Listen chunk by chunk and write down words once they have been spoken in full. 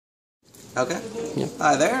Okay. Yeah.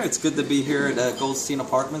 Hi there. It's good to be here at Goldstein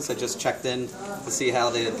Apartments. I just checked in to see how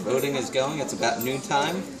the voting is going. It's about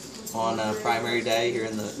noontime on primary day here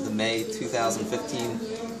in the May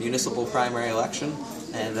 2015 municipal primary election.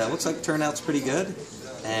 And it looks like turnout's pretty good.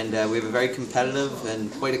 And we have a very competitive and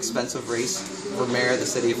quite expensive race for mayor of the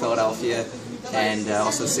city of Philadelphia. And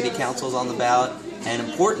also city council's on the ballot. And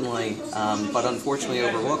importantly, but unfortunately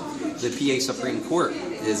overlooked, the PA Supreme Court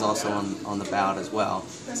is also on the ballot as well.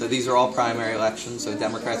 So these are all primary elections, so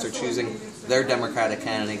Democrats are choosing their Democratic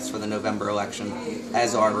candidates for the November election,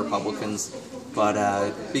 as are Republicans.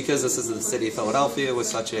 But because this is the city of Philadelphia with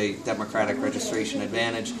such a Democratic registration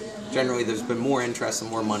advantage, generally there's been more interest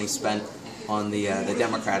and more money spent on the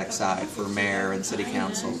Democratic side for mayor and city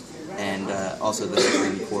council and also the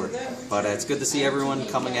Supreme Court. But it's good to see everyone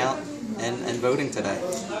coming out and voting today.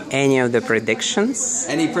 Any of the predictions?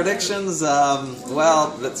 Any predictions?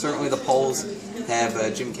 Well, certainly the polls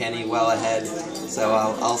have Jim Kenney well ahead. So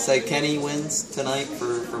I'll say Kenney wins tonight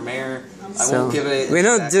for mayor. I won't give it. We're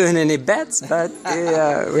not doing any bets, but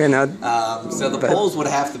we're not. So the polls would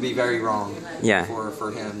have to be very wrong. Yeah.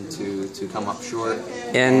 For him to come up short.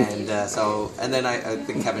 And then I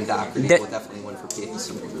think Kevin Doherty will definitely win for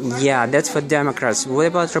PA. Yeah, that's for Democrats. What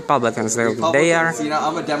about Republicans? They are. You know,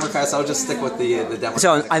 I'm a Democrat, so I'll just stick with the Democrats.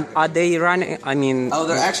 So are they running? I mean. Oh,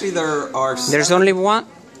 there are. There's only one.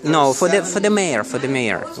 No, for the mayor. For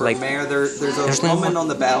mayor, there's a woman on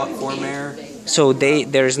the ballot for mayor. So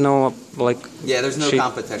there's no Yeah, there's no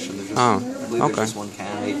competition. There's just, I believe there's just one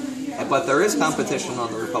candidate. But there is competition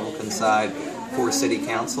on the Republican side for city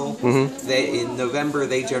council. In November,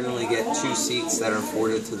 they generally get 2 seats that are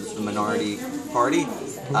afforded to the minority party.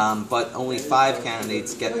 But only 5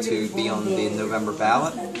 candidates get to be on the November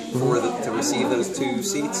ballot to receive those 2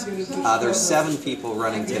 seats. There's 7 people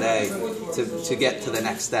running today to get to the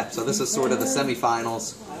next step. So this is sort of the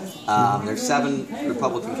semifinals. There's 7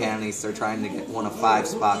 Republican candidates. They're trying to get one of 5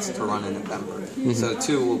 spots to run in November. So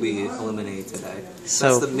 2 will be eliminated today.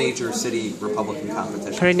 So that's the major city Republican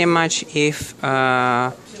competition. Pretty much, if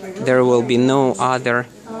there will be no other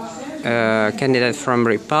candidate from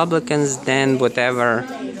Republicans, then whatever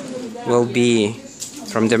will be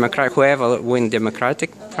from Democrat, whoever win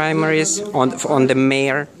Democratic primaries on the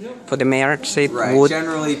mayor for the mayor seat would.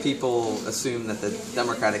 Generally, people assume that the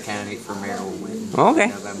Democratic candidate for mayor will win. Okay, in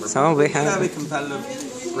November. So we have a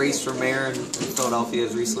competitive race for mayor in Philadelphia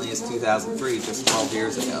as recently as 2003, just 12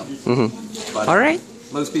 years ago. But all right.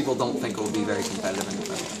 Most people don't think it will be very competitive in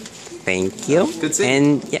November. Thank you. Good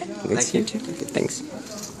seeing you. Yeah, good seeing you too. Thanks.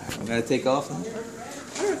 I'm gonna take off now.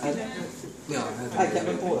 Hi,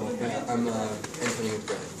 Kevin Boyle. I'm Anthony with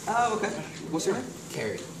Brett. Oh, okay. What's your name?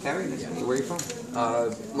 Carrie. Carrie? Nice to meet you. Where are you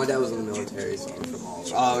from? My dad was in the military, so I'm from all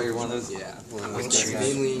over. Oh, you're one of those? Yeah.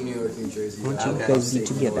 Mainly New York, New Jersey. Why don't you guys be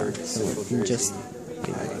together? So you just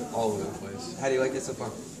all over the place. How do you like it so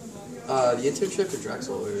far? The internship at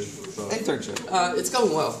Drexel. Internship? It's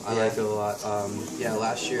going well. I like it a lot. Yeah,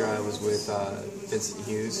 last year I was with Vincent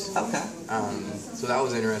Hughes. Okay. So that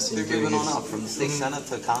was interesting. You're moving on up from the state senate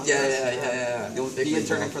to Congress? Yeah. You'll be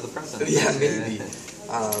interning for the president. Yeah, maybe.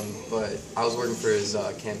 But I was working for his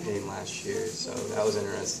campaign last year, so that was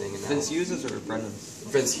interesting. And Vince Hughes or Brendan?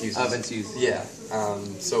 Vince Hughes. Vince Hughes. Yeah.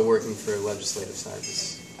 So working for legislative side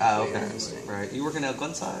was interesting. Right. You working at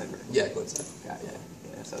Glenside? Yeah, Glenside. Yeah.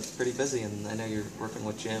 So it's pretty busy, and I know you're working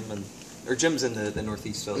with Jim, or Jim's in the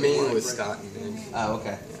Northeast Philly. Mainly with Scott and me. Oh,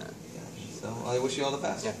 okay. Yeah. So I wish you all the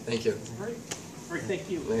best. Yeah, thank you. All right, thank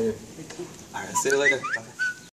you. Later. All right, see you later. Bye.